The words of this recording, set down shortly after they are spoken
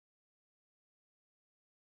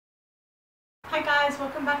Hi guys,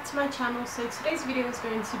 welcome back to my channel. So today's video is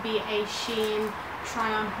going to be a Shein try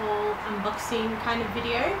on haul unboxing kind of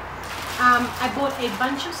video. I bought a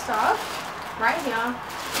bunch of stuff right here.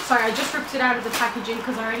 Sorry, I just ripped it out of the packaging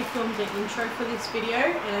because I already filmed the intro for this video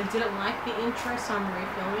and I didn't like the intro, so I'm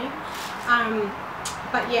refilming.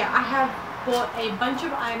 But yeah, I have bought a bunch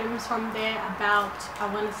of items from there about, I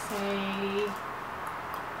want to say,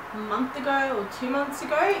 a month ago or 2 months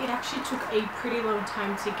ago. It actually took a pretty long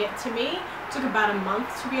time to get to me. It took about a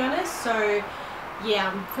month, to be honest. So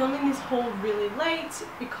yeah, I'm filming this haul really late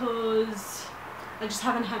because I just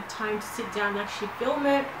haven't had time to sit down and actually film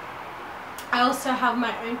it. I also have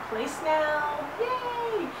my own place now,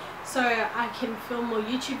 yay! So I can film more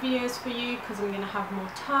YouTube videos for you because I'm going to have more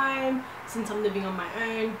time since I'm living on my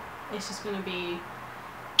own. It's just going to be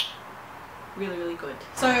really good.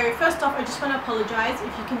 So first off, I just want to apologize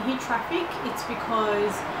if you can hear traffic. It's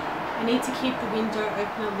because I need to keep the window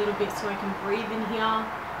open a little bit so I can breathe in here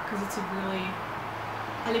because it's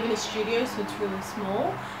I live in a studio, so it's really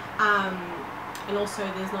small, and also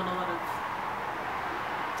there's not a lot of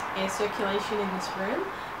air circulation in this room,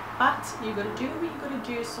 but you gotta do what you gotta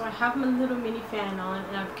do. So I have my little mini fan on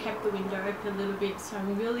and I've kept the window open a little bit, so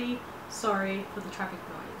I'm really sorry for the traffic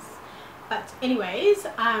noise. But anyways,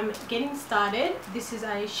 getting started. This is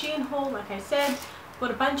a Shein haul, like I said.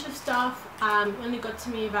 Bought a bunch of stuff. It only got to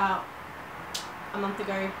me about a month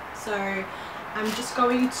ago, so I'm just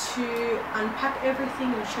going to unpack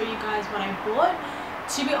everything and show you guys what I bought.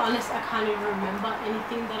 To be honest, I can't even remember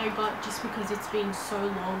anything that I got just because it's been so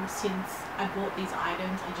long since I bought these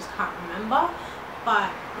items. I just can't remember, but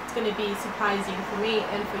it's going to be surprising for me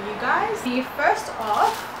and for you guys. The first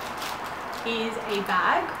off is a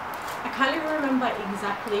bag. I can't even remember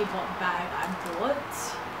exactly what bag I bought,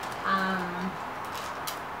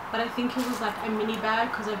 but I think it was like a mini bag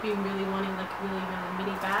because I've been really wanting like really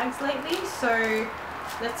mini bags lately. So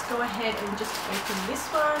let's go ahead and just open this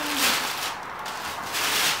one.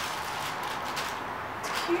 It's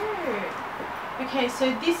cute. Okay, so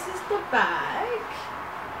this is the bag.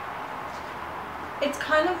 It's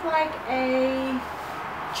kind of like a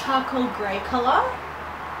charcoal grey colour.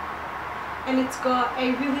 And it's got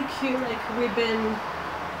a really cute like ribbon,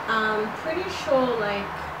 pretty sure like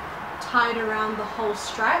tied around the whole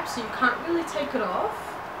strap, so you can't really take it off.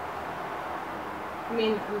 I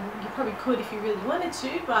mean, you probably could if you really wanted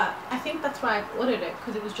to, but I think that's why I ordered it,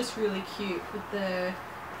 because it was just really cute with the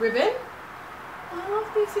ribbon. Oh, I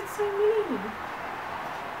love this, it's so mini.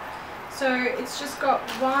 So it's just got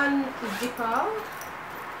one zipper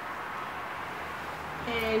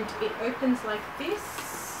and it opens like this.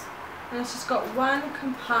 And it's just got one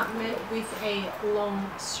compartment with a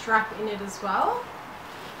long strap in it as well.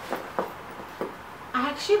 I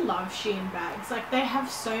actually love Shein bags. Like, they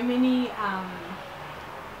have so many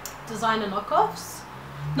designer knockoffs.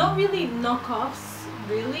 Not really knockoffs,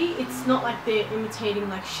 really. It's not like they're imitating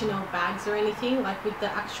like Chanel bags or anything, like with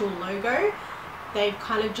the actual logo. They've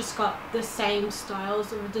kind of just got the same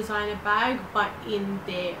styles of a designer bag, but in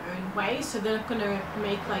their own way. So they're not going to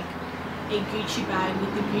make like a Gucci bag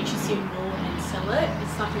with the Gucci symbol and sell it.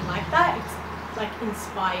 It's nothing like that. It's like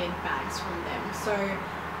inspired bags from them. So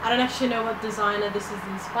I don't actually know what designer this is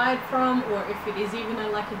inspired from, or if it is even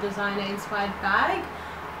like a designer inspired bag,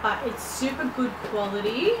 but it's super good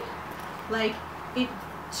quality. Like, it,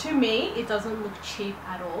 to me, it doesn't look cheap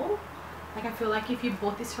at all. Like, I feel like if you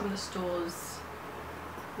bought this from the stores,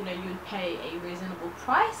 you know, you would pay a reasonable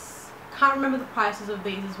price. Can't remember the prices of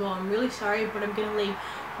these as well, I'm really sorry, but I'm gonna leave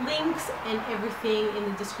links and everything in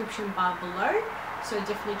the description bar below, so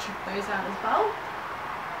definitely check those out as well.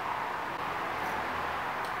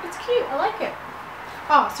 It's cute, I like it.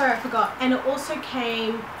 Oh, sorry, I forgot. And it also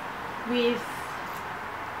came with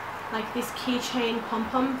like this keychain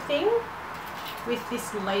pom-pom thing with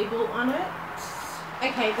this label on it.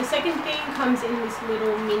 Okay, the second thing comes in this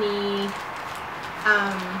little mini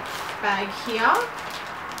bag here.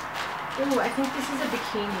 Ooh, I think this is a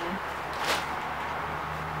bikini.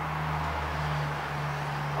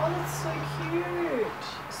 Oh, that's so cute.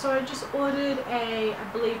 So I just ordered a, I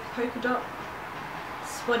believe, polka dot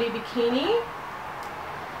spotty bikini.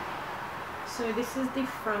 So this is the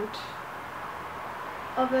front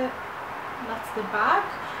of it. That's the back.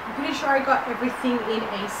 I'm pretty sure I got everything in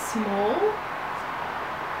a small.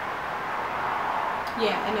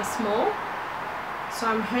 Yeah, in a small. So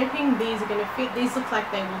I'm hoping these are going to fit. These look like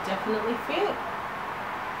they will definitely fit.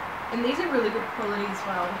 And these are really good quality as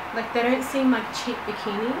well. Like, they don't seem like cheap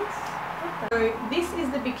bikinis. So this is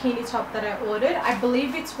the bikini top that I ordered. I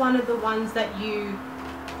believe it's one of the ones that you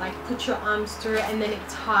like put your arms through and then it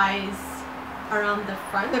ties around the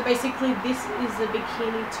front. So basically this is a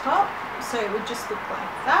bikini top, so it would just look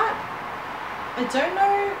like that. I don't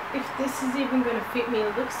know if this is even going to fit me.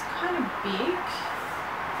 It looks kind of big,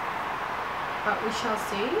 but we shall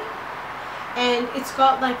see. And it's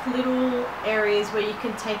got like little areas where you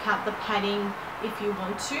can take out the padding if you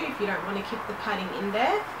want to, if you don't want to keep the padding in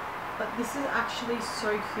there. But this is actually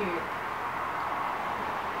so cute.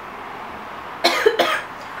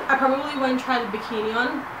 I probably won't try the bikini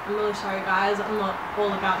on. I'm really sorry guys, I'm not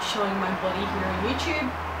all about showing my body here on YouTube.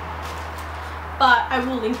 But I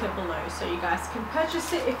will link it below so you guys can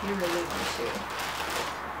purchase it if you really want to.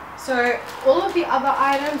 So all of the other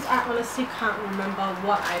items, I honestly can't remember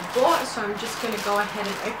what I bought, so I'm just going to go ahead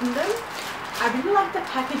and open them. I really like the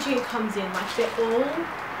packaging it comes in, like they're all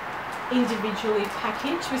individually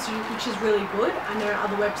packaged, which is really good. I know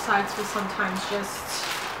other websites will sometimes just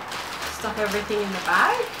stuff everything in the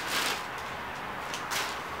bag.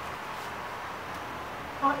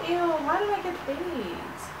 Oh ew, why did I get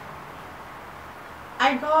these?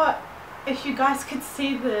 I got, if you guys could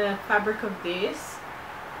see the fabric of this,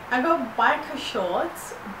 I got biker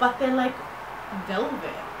shorts, but they're like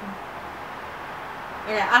velvet.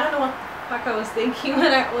 Okay, I don't know what the fuck I was thinking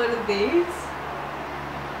when I ordered these.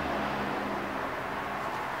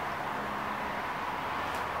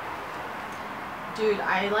 Dude,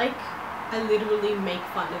 I literally make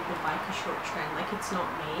fun of the biker short trend, like it's not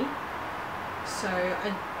me. So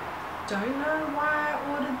I don't know why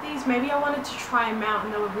I ordered these. Maybe I wanted to try them out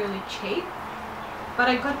and they were really cheap. But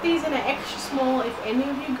I got these in an extra small if any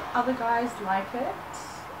of you other guys like it.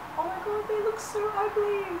 Oh my god, they look so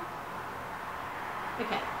ugly.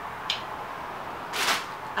 Okay.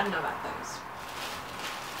 I don't know about those.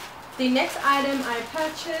 The next item I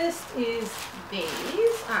purchased is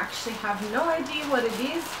these. I actually have no idea what it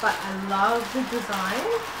is, but I love the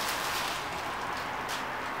design.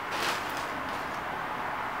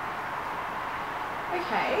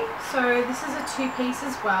 Okay, so this is a two-piece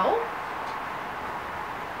as well.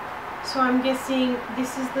 So I'm guessing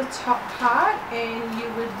this is the top part and you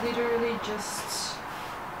would literally just...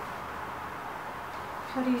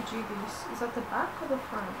 How do you do this? Is that the back or the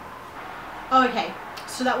front? Oh, okay.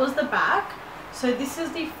 So that was the back. So this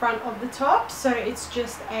is the front of the top. So it's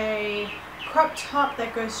just a crop top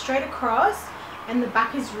that goes straight across and the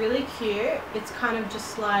back is really cute. It's kind of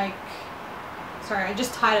just like... Sorry, I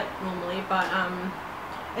just tied it normally, but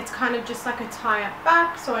it's kind of just like a tie-up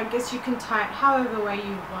back, so I guess you can tie it however way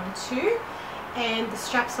you want to. And the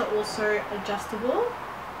straps are also adjustable,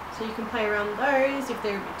 so you can play around those. If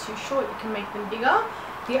they're a bit too short, you can make them bigger.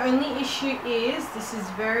 The only issue is this is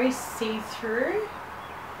very see-through,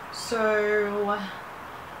 so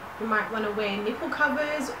you might want to wear nipple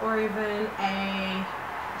covers or even a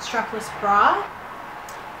strapless bra.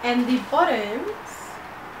 And the bottoms,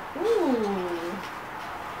 ooh,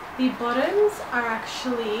 the bottoms are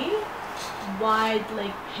actually wide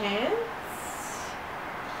leg pants.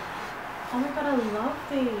 Oh my god, I love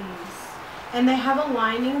these. And they have a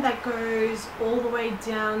lining that goes all the way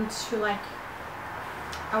down to, like,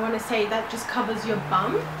 I want to say that just covers your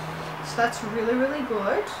bum. So that's really, really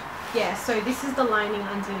good. Yeah, so this is the lining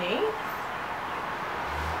underneath.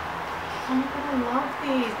 Oh my god, I love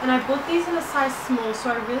these. And I bought these in a size small,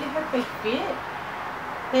 so I really hope they fit.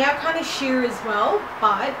 They are kind of sheer as well,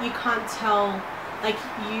 but you can't tell, like,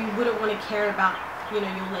 you wouldn't want to care about, you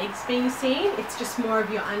know, your legs being seen. It's just more of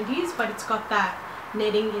your undies, but it's got that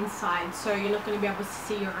netting inside, so you're not going to be able to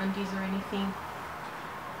see your undies or anything.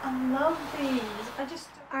 I love these.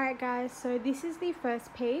 Alright guys, so this is the first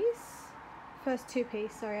two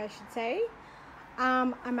piece, sorry, I should say.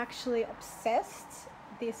 I'm actually obsessed.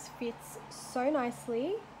 This fits so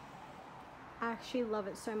nicely. I actually love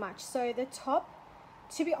it so much. So the top,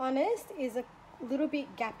 to be honest, is a little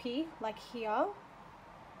bit gappy, like here.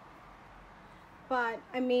 But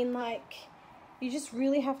I mean, like, you just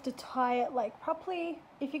really have to tie it like properly.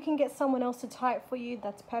 If you can get someone else to tie it for you,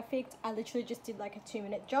 that's perfect. I literally just did like a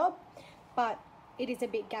 2-minute job, but it is a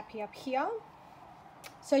bit gappy up here.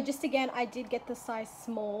 So just again, I did get the size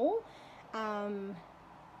small.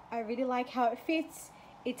 I really like how it fits.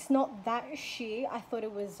 It's not that sheer. I thought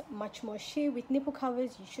it was much more sheer. With nipple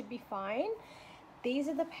covers, you should be fine. These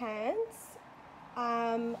are the pants.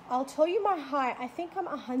 I'll tell you my height. I think I'm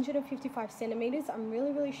 155 centimeters. I'm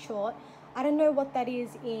really, really short. I don't know what that is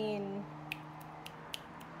in,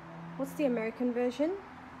 what's the American version?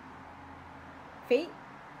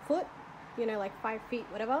 Foot, you know, like 5 feet,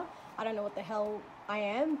 whatever. I don't know what the hell I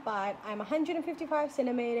am, but I'm 155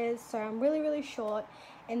 centimeters, so I'm really, really short,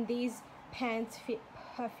 and these pants fit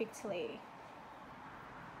perfectly.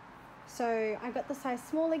 So I got the size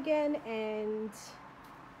small again, and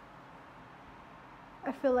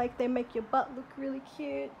I feel like they make your butt look really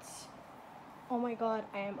cute. Oh my god,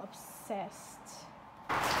 I am obsessed.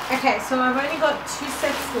 Okay, so I've only got 2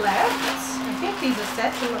 sets left. I think these are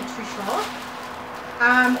sets, I'm not too sure.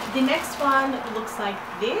 The next one looks like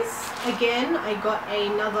this. Again, I got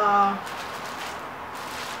another,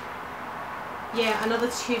 yeah, another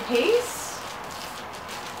 2-piece.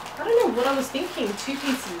 I don't know what I was thinking, 2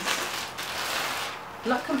 pieces. I'm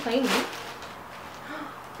not complaining.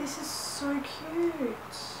 This is so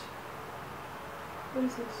cute. What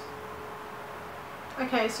is this?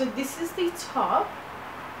 Okay, so this is the top.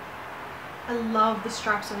 I love the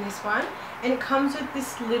straps on this one. And it comes with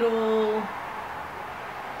this little,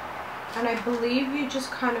 and I believe you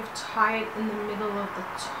just kind of tie it in the middle of the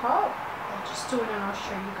top. I'll just do it and I'll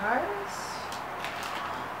show you guys.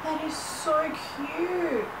 That is so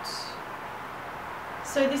cute.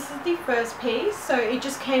 So this is the first piece. So it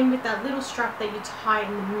just came with that little strap that you tie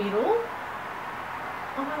in the middle.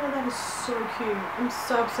 Oh my god, that is so cute. I'm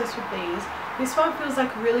so obsessed with these. This one feels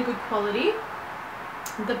like really good quality.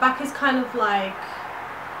 The back is kind of like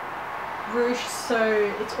ruched,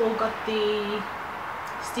 so it's all got the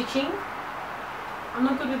stitching. I'm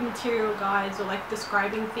not good with material, guys, or like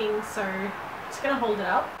describing things, so I'm just gonna hold it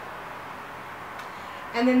up.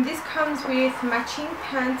 And then this comes with matching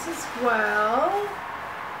pants as well.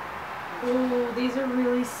 Oh, these are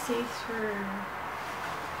really see-through.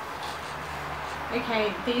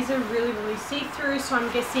 Okay, these are really see-through, so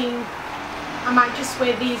I'm guessing I might just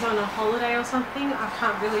wear these on a holiday or something. I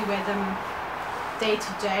can't really wear them day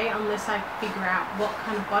to day unless I figure out what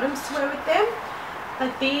kind of bottoms to wear with them.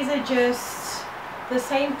 But these are just the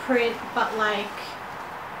same print but like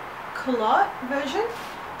culotte version,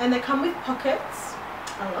 and they come with pockets.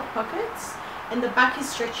 I love pockets. And the back is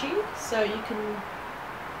stretchy, so you can,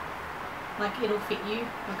 like, it'll fit you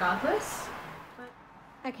regardless.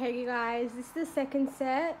 Okay, you guys, this is the second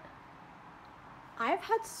set. I've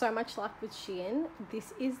had so much luck with Shein.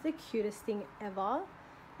 This is the cutest thing ever.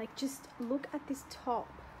 Like, just look at this top.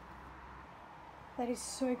 That is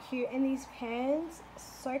so cute. And these pants,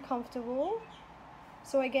 so comfortable.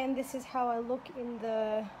 So again, this is how I look in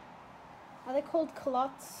the, are they called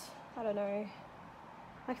culottes? I don't know.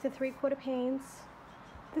 Like the 3/4 pants.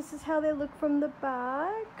 This is how they look from the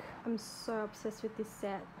back. I'm so obsessed with this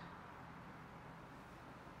set.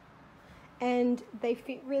 And they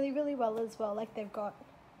fit really well as well. Like, they've got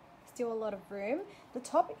still a lot of room. The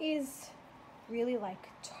top is really like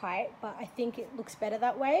tight, but I think it looks better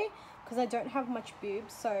that way because I don't have much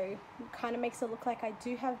boobs, so it kind of makes it look like I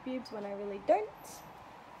do have boobs when I really don't.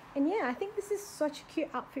 And yeah, I think this is such a cute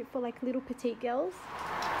outfit for like little petite girls.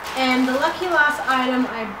 And the lucky last item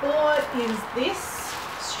I bought is this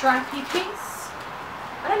stripy piece.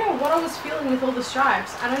 I don't know what I was feeling with all the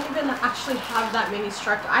stripes. I don't even actually have that many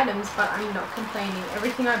striped items, but I'm not complaining.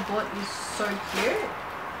 Everything I bought is so cute.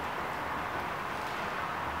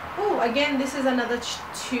 Oh, again, this is another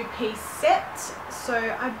 2-piece set. So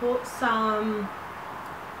I bought some,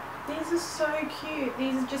 these are so cute.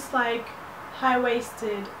 These are just like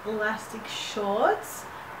high-waisted elastic shorts.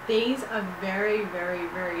 These are very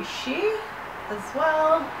sheer as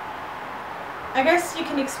well. I guess you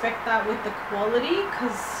can expect that with the quality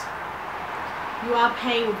because you are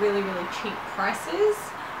paying really cheap prices.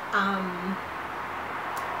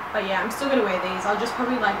 But yeah, I'm still gonna wear these. I'll just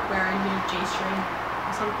probably like wear a new G-string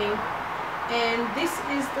or something. And this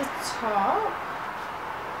is the top.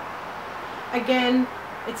 Again,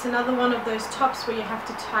 it's another one of those tops where you have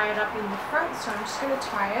to tie it up in the front, so I'm just gonna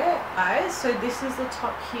tie it. Guys, so this is the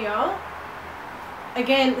top here.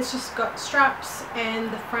 Again, it's just got straps and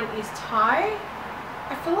the front is tie.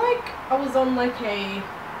 I feel like I was on like I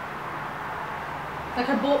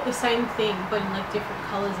bought the same thing but in like different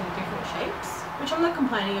colors and different shapes, which I'm not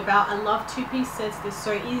complaining about. I love 2-piece sets. They're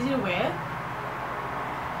so easy to wear.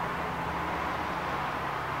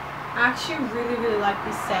 I actually really like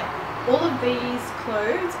this set. All of these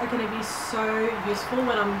clothes are going to be so useful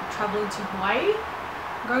when I'm traveling to Hawaii.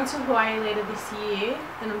 I'm going to Hawaii later this year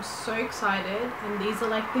and I'm so excited, and these are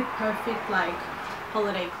like the perfect like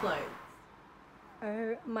holiday clothes.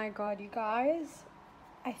 Oh my god, you guys,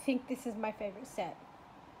 I think this is my favorite set.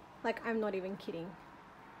 Like, I'm not even kidding.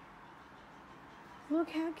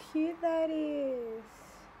 Look how cute that is.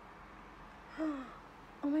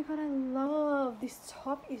 Oh my god, I love this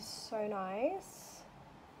top. Is so nice.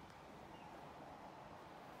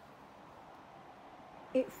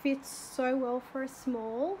 It fits so well for a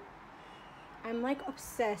small. I'm like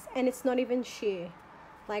obsessed, and it's not even sheer.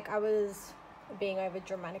 Like, I was being over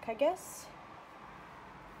dramatic, I guess.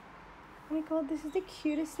 Oh my god, this is the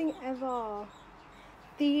cutest thing ever.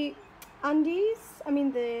 The undies, I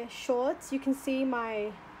mean the shorts, you can see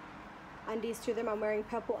my undies through them. I'm wearing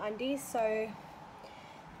purple undies, so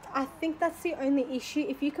I think that's the only issue.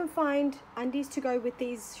 If you can find undies to go with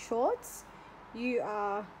these shorts, you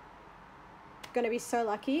are gonna be so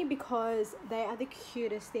lucky, because they are the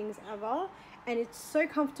cutest things ever, and it's so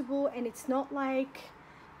comfortable, and it's not like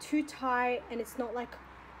too tight, and it's not like,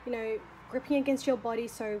 you know, gripping against your body,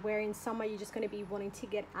 so where in summer you're just going to be wanting to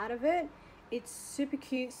get out of it. It's super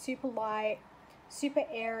cute, super light, super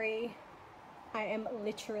airy. I am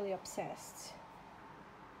literally obsessed.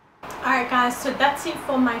 Alright guys, so that's it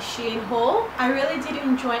for my Shein haul. I really did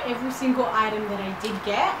enjoy every single item that I did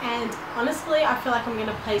get, and honestly I feel like I'm going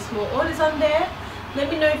to place more orders on there. Let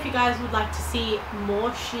me know if you guys would like to see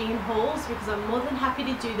more Shein hauls, because I'm more than happy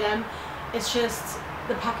to do them. It's just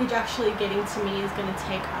the package actually getting to me is going to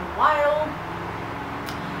take a while.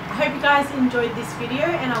 I hope you guys enjoyed this video,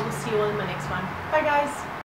 and I will see you all in my next one. Bye guys.